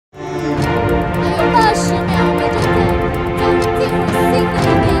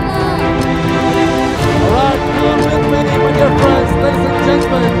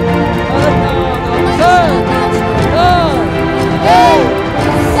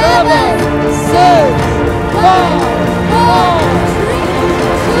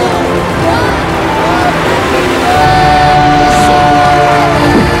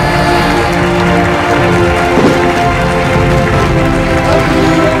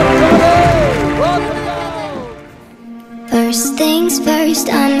things first,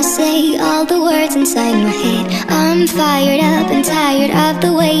 I'ma say all the words inside my head. I'm fired up and tired of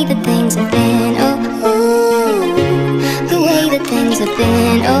the way that things have been. Oh, ooh, the way that things have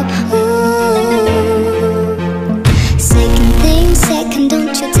been. Oh, ooh. Second thing, second,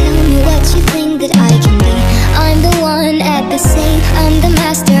 don't you tell me what you think that I can be. I'm the one at the same, I'm the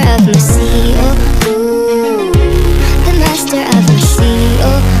master of my sea. Oh, ooh, the master of my sea.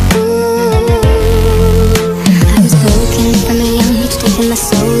 Oh, my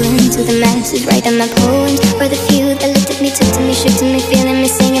soul into the masses, writing my poems for the few that looked at me, took to me, shook to me, feeling me,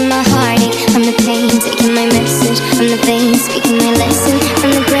 singing my heartache. From the pain, taking my message from the veins, speaking my lesson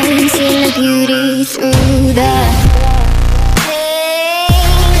from the brain, seeing the beauty through the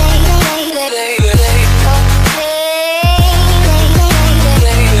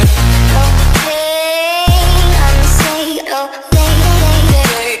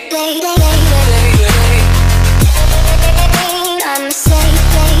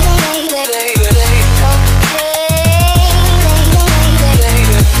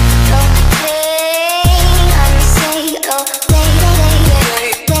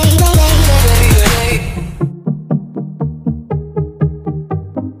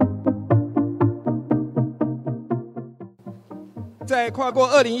在跨过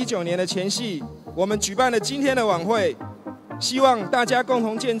2019年的前夕，我们举办了今天的晚会，希望大家共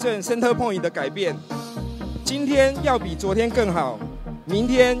同见证 Center Point 的改变。今天要比昨天更好，明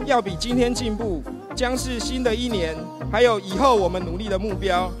天要比今天进步，将是新的一年，还有以后我们努力的目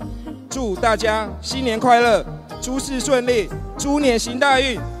标。祝大家新年快乐，诸事顺利，猪年行大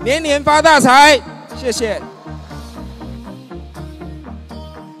运，年年发大财。谢谢。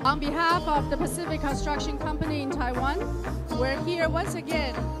 On behalf of the Pacific Construction Company in Taiwan, we're here once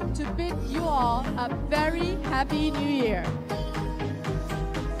again to bid you all a very happy New Year.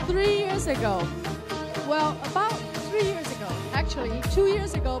 3 years ago, well, about 3 years ago, actually 2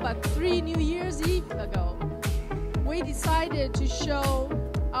 years ago, but 3 New Year's Eve ago, we decided to show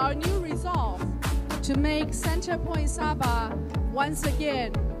our new resolve to make Center Point Sabah once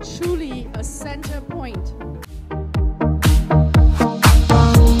again truly a center point.